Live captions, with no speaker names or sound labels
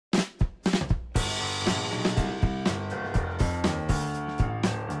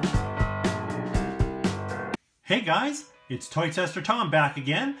Hey guys, it's Toy Tester Tom back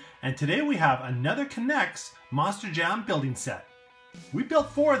again, and today we have another K'NEX Monster Jam building set. We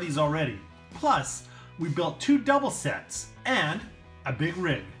built 4 of these already, plus we built 2 double sets and a big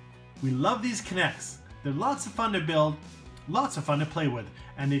rig. We love these K'NEX. They're lots of fun to build, lots of fun to play with,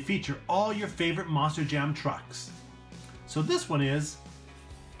 and they feature all your favorite Monster Jam trucks. So this one is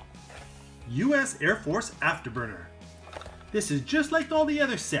US Airforce Afterburner. This is just like all the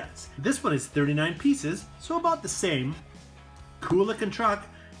other sets. This one is 39 pieces, so about the same. Cool looking truck,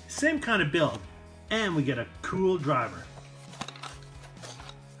 same kind of build, and we get a cool driver.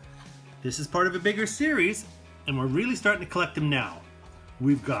 This is part of a bigger series, and we're really starting to collect them now.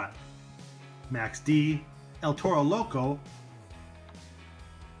 We've got Max-D, Toro Loco,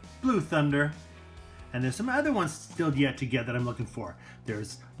 Blue Thunder, and there's some other ones still yet to get that I'm looking for.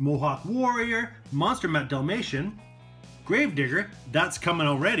 There's Mohawk Warrior, Monster Mutt Dalmation, Gravedigger, that's coming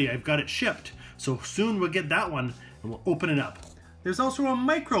already. I've got it shipped. So soon we'll get that one and we'll open it up. There's also a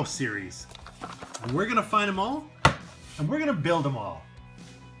micro series. And we're gonna find them all and we're gonna build them all.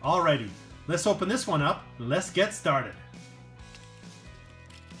 Alrighty, let's open this one up. Let's get started.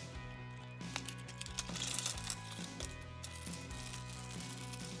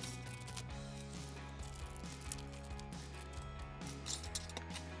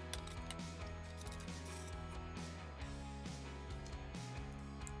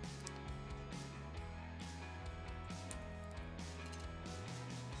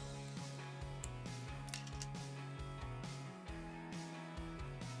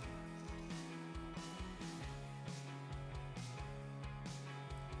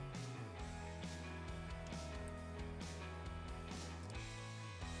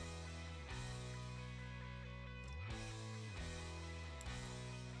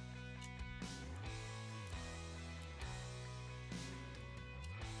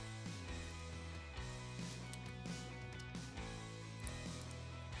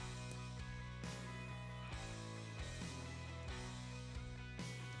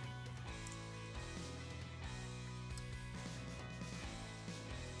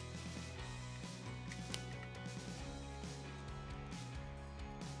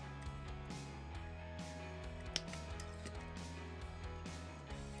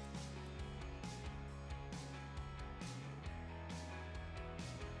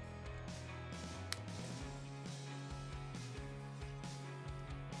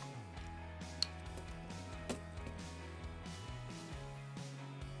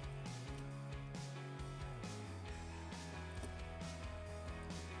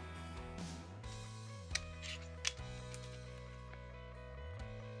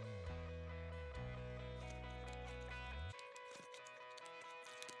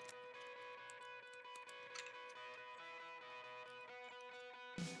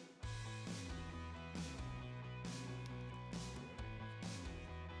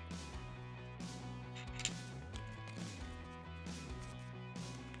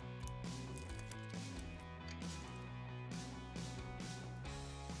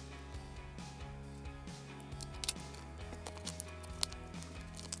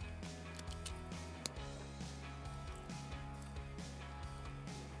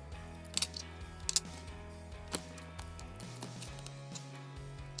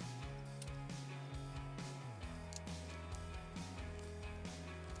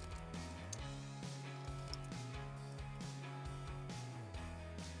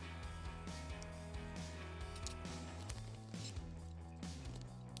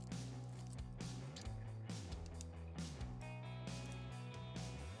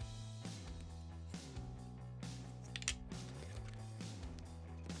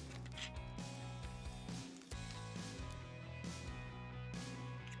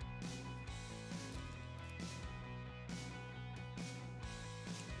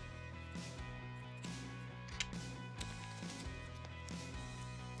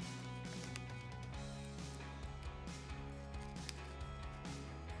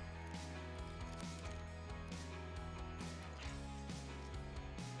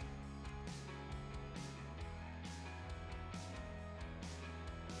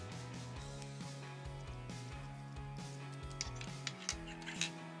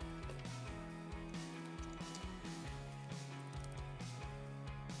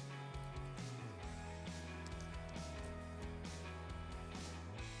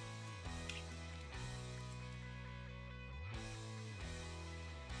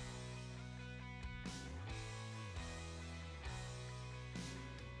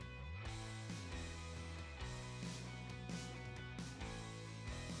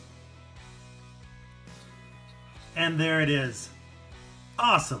 And there it is.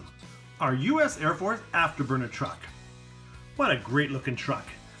 Awesome. our US Airforce Afterburner truck. What a great looking truck.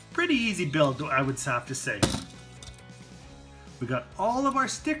 Pretty easy build, I would have to say. We got all of our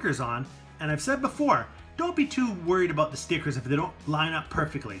stickers on, and I've said before, don't be too worried about the stickers if they don't line up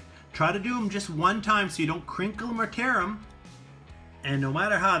perfectly. Try to do them just one time so you don't crinkle them or tear them. And no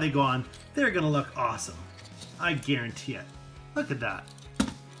matter how they go on, they're gonna look awesome. I guarantee it. Look at that.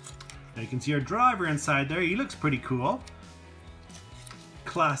 Now you can see our driver inside there. He looks pretty cool.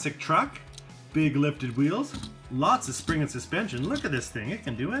 Classic truck. Big lifted wheels. Lots of spring and suspension. Look at this thing. It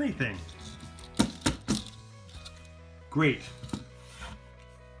can do anything. Great.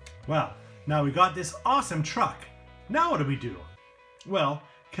 Well, now we got this awesome truck. Now what do we do? Well,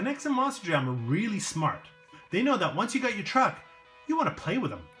 K'NEX and Monster Jam are really smart. They know that once you got your truck, you want to play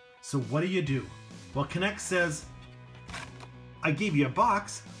with them. So what do? Well, K'NEX says, I gave you a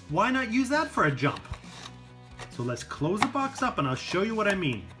box, why not use that for a jump? So let's close the box up and I'll show you what I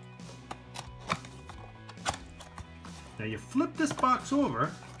mean. Now you flip this box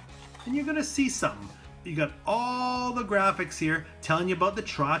over and you're gonna see something. You got all the graphics here telling you about the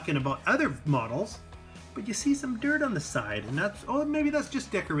truck and about other models, but you see some dirt on the side and that's, oh, maybe that's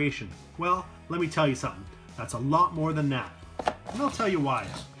just decoration. Well, let me tell you something. That's a lot more than that. And I'll tell you why.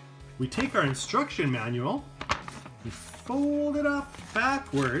 We take our instruction manual, we fold it up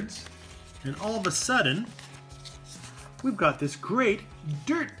backwards, and all of a sudden, we've got this great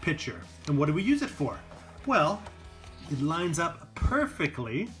dirt picture. And what do we use it for? Well, it lines up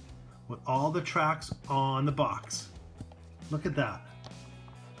perfectly with all the tracks on the box. Look at that.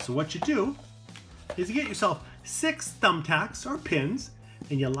 So what you do is you get yourself 6 thumbtacks or pins,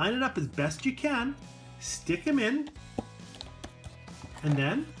 and you line it up as best you can, stick them in, and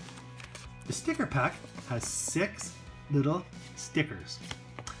then the sticker pack has 6 little stickers.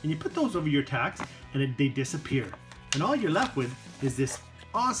 And you put those over your tacks and they disappear. And all you're left with is this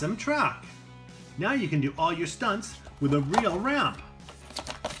awesome track. Now you can do all your stunts with a real ramp.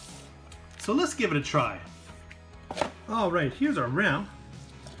 So let's give it a try. All right, here's our ramp.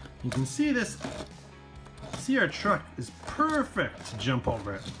 You can see this. See, our truck is perfect to jump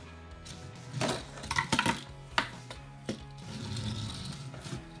over it.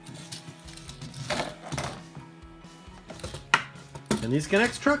 And these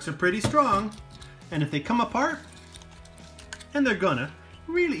K'NEX trucks are pretty strong, and if they come apart, and they're gonna,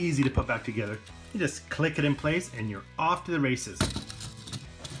 really easy to put back together. You just click it in place and you're off to the races.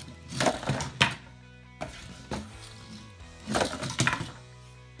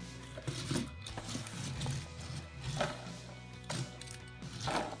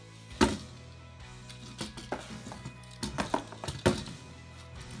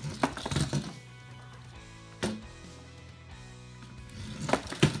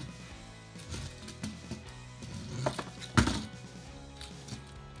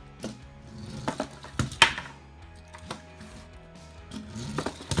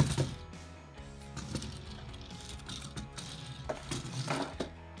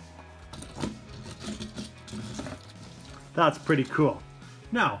 That's pretty cool.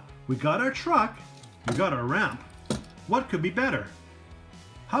 Now, we got our truck, we got our ramp. What could be better?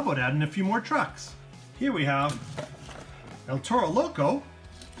 How about adding a few more trucks? Here we have El Toro Loco,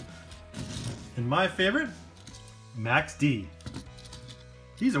 and my favorite, Max-D.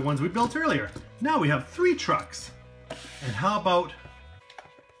 These are ones we built earlier. Now we have 3 trucks. And how about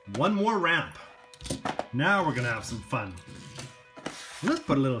 1 more ramp? Now we're gonna have some fun. Let's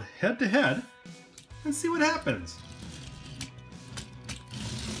put a little head-to-head and see what happens.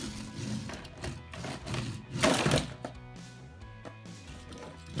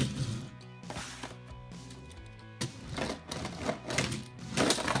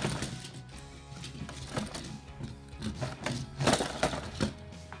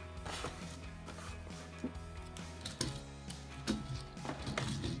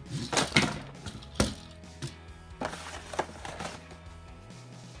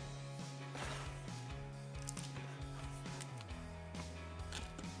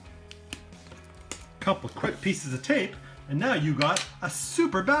 Couple quick pieces of tape, and now you got a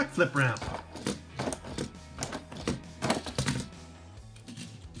super backflip ramp.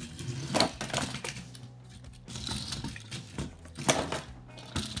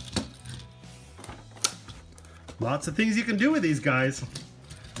 Lots of things you can do with these guys,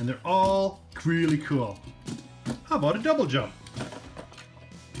 and they're all really cool. How about a double jump?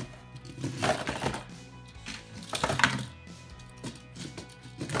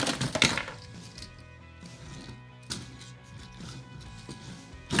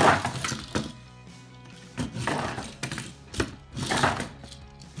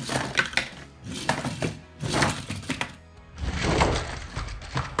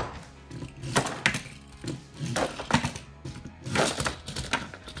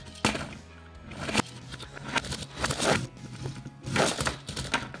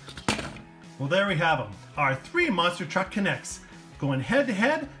 Well, there we have them, our 3 monster truck K'NEX, going head to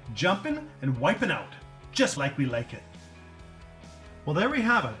head, jumping and wiping out, just like we like it. Well, there we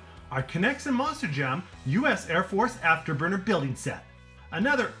have it, our K'NEX and Monster Jam US Airforce Afterburner building set.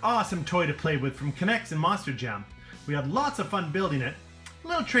 Another awesome toy to play with from K'NEX and Monster Jam. We had lots of fun building it, a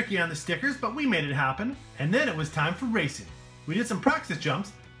little tricky on the stickers, but we made it happen. And then it was time for racing. We did some practice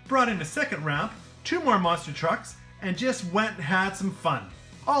jumps, brought in a second ramp, 2 more monster trucks, and just went and had some fun.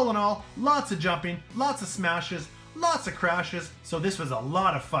 All in all, lots of jumping, lots of smashes, lots of crashes, so this was a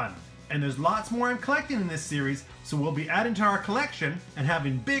lot of fun. And there's lots more I'm collecting in this series, so we'll be adding to our collection and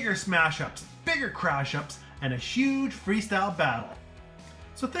having bigger smash ups, bigger crash ups, and a huge freestyle battle.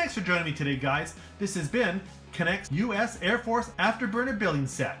 So thanks for joining me today, guys. This has been K'NEX US Airforce Afterburner building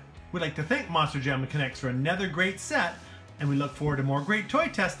set. We'd like to thank Monster Jam and K'NEX for another great set, and we look forward to more great toy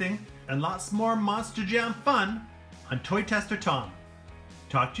testing and lots more Monster Jam fun on Toy Tester Tom.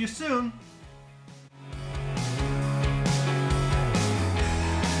 Talk to you soon.